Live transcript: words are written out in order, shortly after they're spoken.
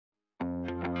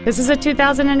This is a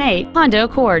 2008 Honda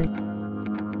Accord.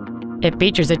 It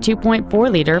features a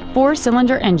 2.4-liter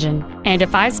four-cylinder engine and a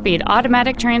 5-speed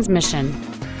automatic transmission.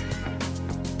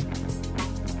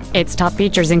 Its top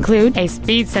features include a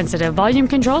speed-sensitive volume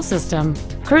control system,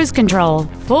 cruise control,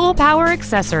 full power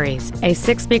accessories, a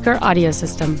 6-speaker audio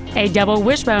system, a double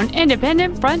wishbone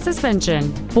independent front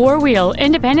suspension, 4-wheel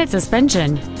independent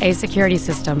suspension, a security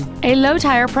system, a low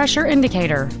tire pressure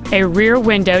indicator, a rear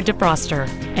window defroster,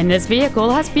 and this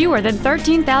vehicle has fewer than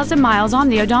 13,000 miles on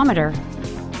the odometer.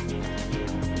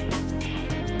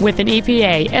 With an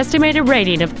EPA estimated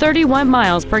rating of 31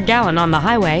 miles per gallon on the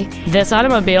highway, this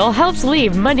automobile helps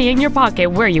leave money in your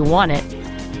pocket where you want it.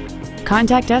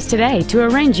 Contact us today to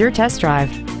arrange your test drive.